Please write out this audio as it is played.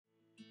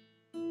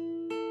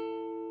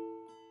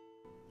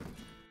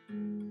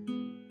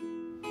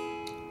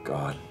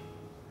God,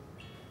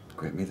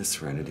 grant me the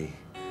serenity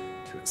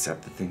to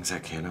accept the things I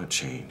cannot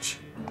change,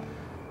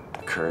 the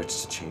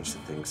courage to change the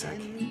things I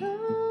can.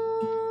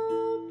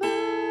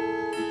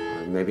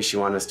 Or maybe she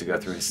wanted us to go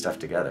through his stuff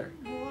together.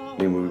 I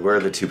mean, we were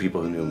the two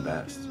people who knew him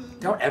best.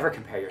 Don't ever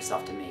compare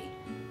yourself to me.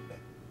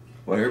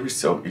 Why are we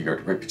so eager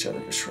to rip each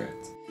other to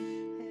shreds?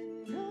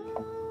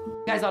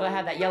 You guys ought to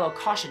have that yellow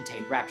caution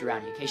tape wrapped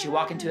around you in case you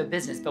walk into a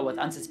business filled with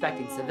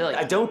unsuspecting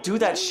civilians. I don't do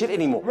that shit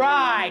anymore.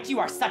 Right! You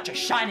are such a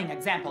shining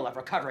example of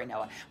recovery,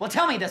 Noah. Well,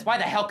 tell me this, why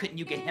the hell couldn't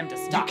you get him to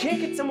stop? You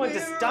can't get someone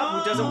to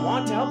stop who doesn't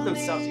want to help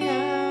themselves.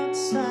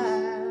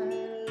 Outside,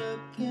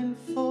 looking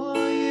for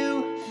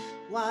you,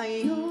 while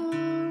you